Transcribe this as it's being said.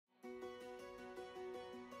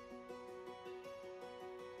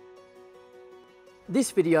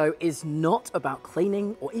This video is not about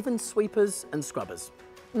cleaning or even sweepers and scrubbers.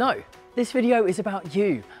 No, this video is about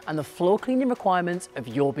you and the floor cleaning requirements of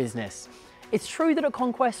your business. It's true that at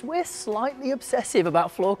Conquest, we're slightly obsessive about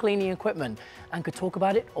floor cleaning equipment and could talk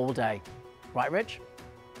about it all day. Right, Rich?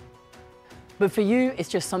 But for you, it's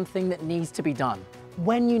just something that needs to be done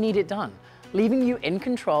when you need it done, leaving you in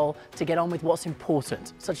control to get on with what's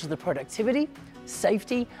important, such as the productivity,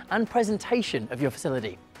 safety, and presentation of your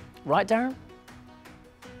facility. Right, Darren?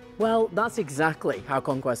 Well, that's exactly how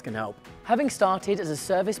Conquest can help. Having started as a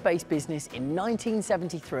service-based business in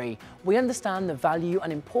 1973, we understand the value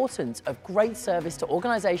and importance of great service to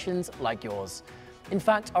organisations like yours. In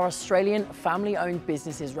fact, our Australian family-owned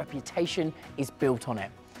business's reputation is built on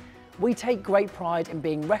it. We take great pride in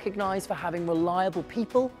being recognised for having reliable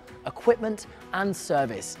people, equipment and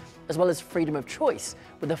service, as well as freedom of choice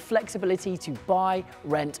with the flexibility to buy,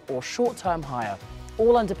 rent or short-term hire,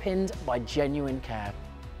 all underpinned by genuine care.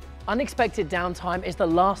 Unexpected downtime is the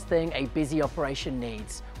last thing a busy operation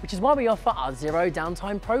needs, which is why we offer our Zero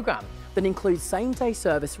Downtime program that includes same-day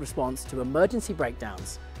service response to emergency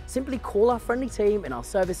breakdowns. Simply call our friendly team in our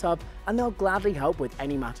service hub and they'll gladly help with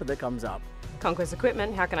any matter that comes up. Conquest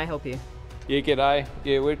Equipment, how can I help you? Yeah, g'day.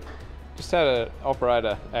 Yeah, we just had an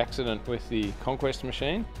operator accident with the Conquest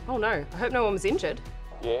machine. Oh no, I hope no one was injured.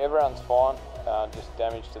 Yeah, everyone's fine, just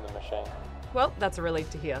damage to the machine. Well, that's a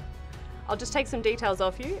relief to hear. I'll just take some details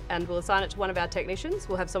off you and we'll assign it to one of our technicians.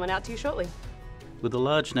 We'll have someone out to you shortly. With a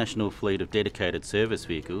large national fleet of dedicated service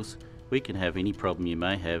vehicles, we can have any problem you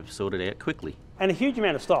may have sorted out quickly. And a huge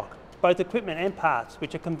amount of stock, both equipment and parts,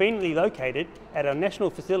 which are conveniently located at our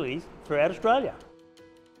national facilities throughout Australia.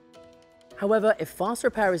 However, if fast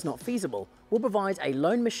repair is not feasible, we'll provide a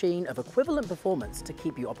loan machine of equivalent performance to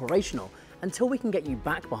keep you operational until we can get you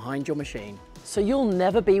back behind your machine. So you'll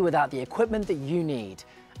never be without the equipment that you need.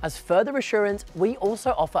 As further assurance, we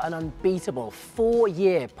also offer an unbeatable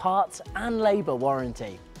 4-year parts and labour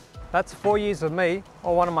warranty. That's 4 years of me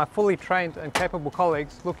or one of my fully trained and capable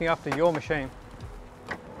colleagues looking after your machine.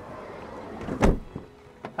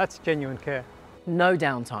 That's genuine care. No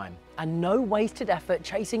downtime and no wasted effort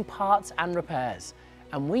chasing parts and repairs.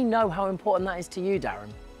 And we know how important that is to you, Darren.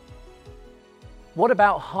 What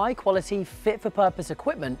about high quality, fit for purpose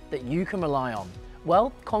equipment that you can rely on?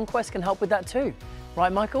 Well, Conquest can help with that too.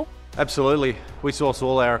 Right, Michael? Absolutely. We source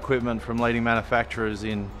all our equipment from leading manufacturers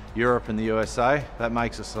in Europe and the USA. That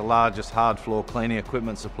makes us the largest hard floor cleaning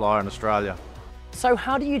equipment supplier in Australia. So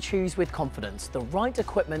how do you choose with confidence the right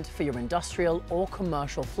equipment for your industrial or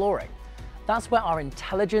commercial flooring? That's where our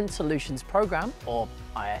Intelligent Solutions Program, or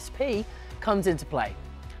ISP, comes into play.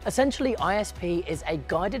 Essentially, ISP is a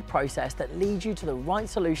guided process that leads you to the right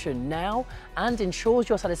solution now and ensures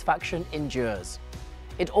your satisfaction endures.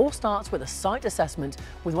 It all starts with a site assessment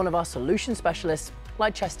with one of our solution specialists,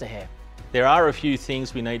 like Chester here. There are a few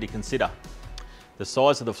things we need to consider. The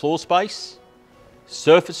size of the floor space,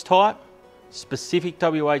 surface type, specific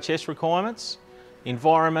WHS requirements,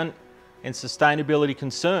 environment and sustainability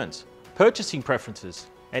concerns, purchasing preferences,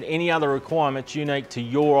 and any other requirements unique to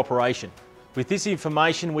your operation. With this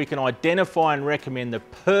information, we can identify and recommend the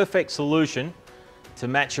perfect solution to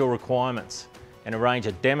match your requirements and arrange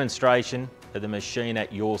a demonstration of the machine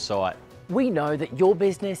at your site. We know that your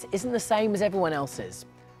business isn't the same as everyone else's,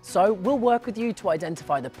 so we'll work with you to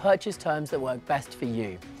identify the purchase terms that work best for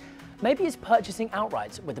you. Maybe it's purchasing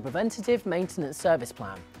outright with a preventative maintenance service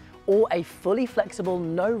plan, or a fully flexible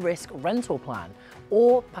no-risk rental plan,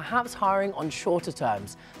 or perhaps hiring on shorter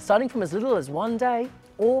terms, starting from as little as 1 day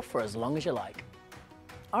or for as long as you like.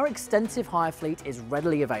 Our extensive hire fleet is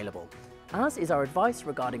readily available, as is our advice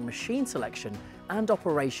regarding machine selection and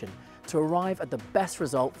operation to arrive at the best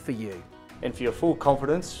result for you. And for your full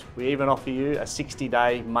confidence, we even offer you a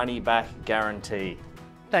 60-day money-back guarantee.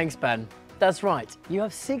 Thanks, Ben. That's right, you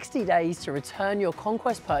have 60 days to return your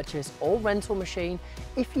Conquest purchase or rental machine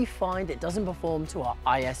if you find it doesn't perform to our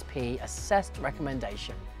ISP assessed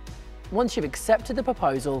recommendation. Once you've accepted the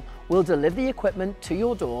proposal, we'll deliver the equipment to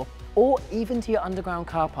your door or even to your underground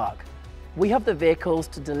car park. We have the vehicles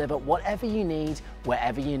to deliver whatever you need,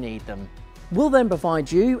 wherever you need them. We'll then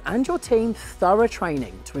provide you and your team thorough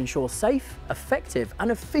training to ensure safe, effective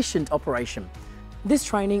and efficient operation. This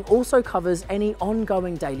training also covers any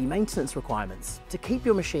ongoing daily maintenance requirements to keep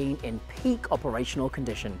your machine in peak operational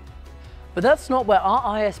condition. But that's not where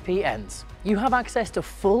our ISP ends. You have access to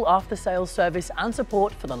full after-sales service and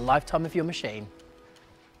support for the lifetime of your machine.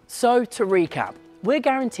 So to recap, we're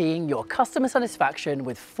guaranteeing your customer satisfaction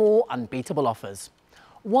with 4 unbeatable offers.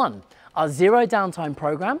 1, our Zero Downtime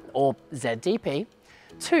Program, or ZDP.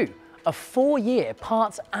 2, a 4-year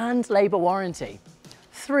parts and labour warranty.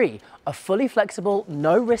 3, a fully flexible,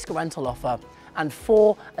 no-risk rental offer. And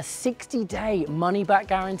 4, a 60-day money-back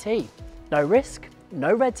guarantee. No risk,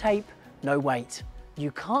 no red tape, no wait.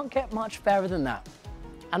 You can't get much fairer than that.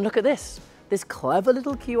 And look at this. This clever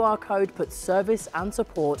little QR code puts service and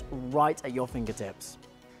support right at your fingertips.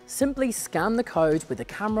 Simply scan the code with the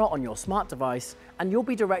camera on your smart device and you'll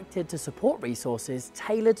be directed to support resources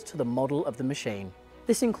tailored to the model of the machine.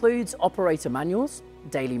 This includes operator manuals,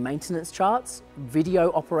 daily maintenance charts,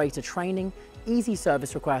 video operator training, easy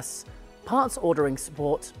service requests, parts ordering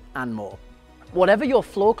support, and more. Whatever your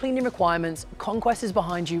floor cleaning requirements, Conquest is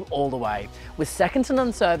behind you all the way, with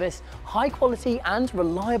second-to-none service, high quality and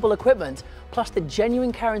reliable equipment, plus the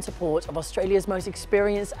genuine care and support of Australia's most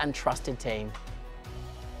experienced and trusted team.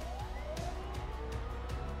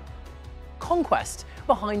 Conquest,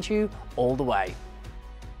 behind you all the way.